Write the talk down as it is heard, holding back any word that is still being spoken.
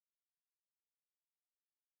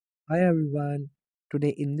Hi everyone.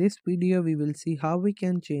 Today in this video we will see how we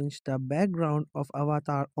can change the background of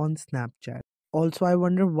avatar on Snapchat. Also I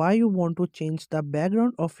wonder why you want to change the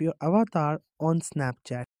background of your avatar on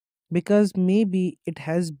Snapchat. Because maybe it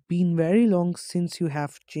has been very long since you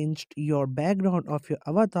have changed your background of your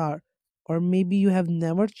avatar, or maybe you have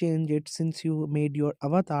never changed it since you made your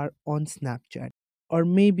avatar on Snapchat. Or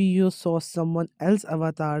maybe you saw someone else's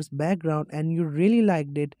avatar's background and you really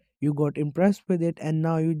liked it, you got impressed with it, and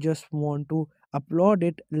now you just want to upload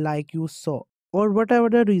it like you saw. Or whatever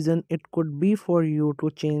the reason it could be for you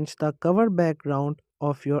to change the cover background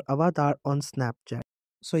of your avatar on Snapchat.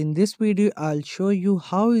 So in this video I'll show you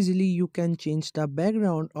how easily you can change the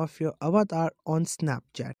background of your avatar on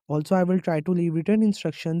Snapchat. Also I will try to leave written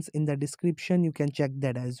instructions in the description, you can check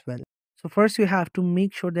that as well. So first you have to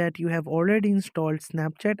make sure that you have already installed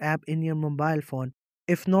Snapchat app in your mobile phone.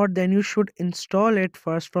 If not, then you should install it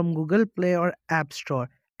first from Google Play or App Store.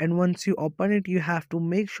 And once you open it, you have to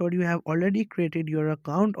make sure you have already created your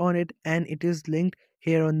account on it and it is linked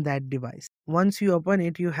here on that device. Once you open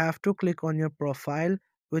it, you have to click on your profile,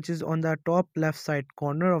 which is on the top left side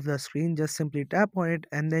corner of the screen. Just simply tap on it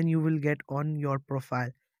and then you will get on your profile.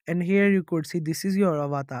 And here you could see this is your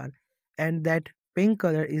avatar, and that pink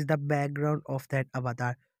color is the background of that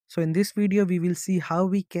avatar. So in this video we will see how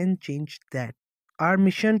we can change that. Our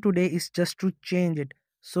mission today is just to change it,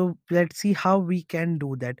 so let's see how we can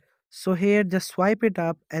do that. So here just swipe it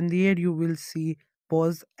up and here you will see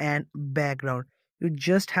pause and background. You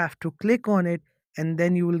just have to click on it and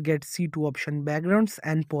then you will get see two option, backgrounds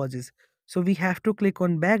and pauses. So we have to click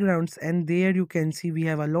on backgrounds and there you can see we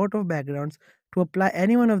have a lot of backgrounds. To apply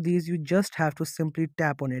any one of these you just have to simply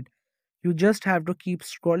tap on it. You just have to keep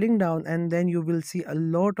scrolling down and then you will see a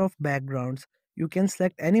lot of backgrounds. You can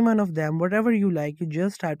select any one of them, whatever you like. You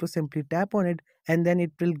just have to simply tap on it and then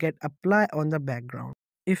it will get apply on the background.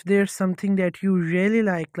 If there's something that you really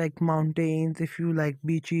like mountains, if you like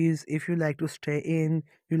beaches, if you like to stay in,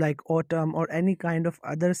 you like autumn or any kind of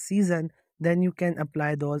other season, then you can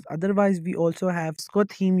apply those. Otherwise, we also have Sco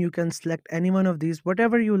theme. You can select any one of these,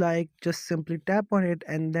 whatever you like, just simply tap on it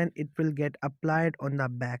and then it will get applied on the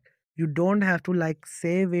back. You don't have to like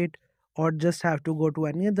save it or just have to go to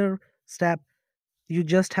any other step. You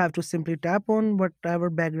just have to simply tap on whatever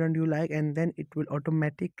background you like and then it will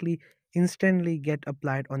automatically instantly get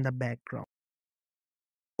applied on the background.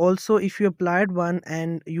 Also, if you applied one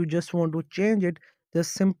and you just want to change it,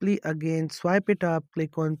 just simply again swipe it up,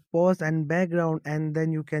 click on pause and background, and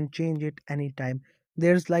then you can change it anytime.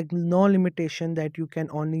 There's like no limitation that you can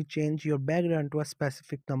only change your background to a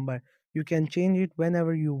specific number. You can change it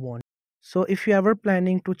whenever you want. So if you ever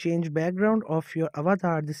planning to change background of your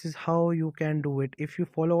avatar, this is how you can do it if you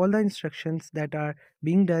follow all the instructions that are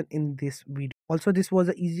being done in this video. Also, this was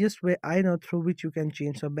the easiest way I know through which you can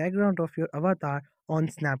change the background of your avatar on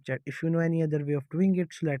Snapchat. If you know any other way of doing it,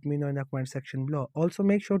 so let me know in the comment section below. Also,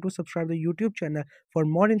 make sure to subscribe the YouTube channel for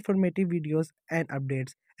more informative videos and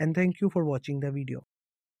updates. And thank you for watching the video.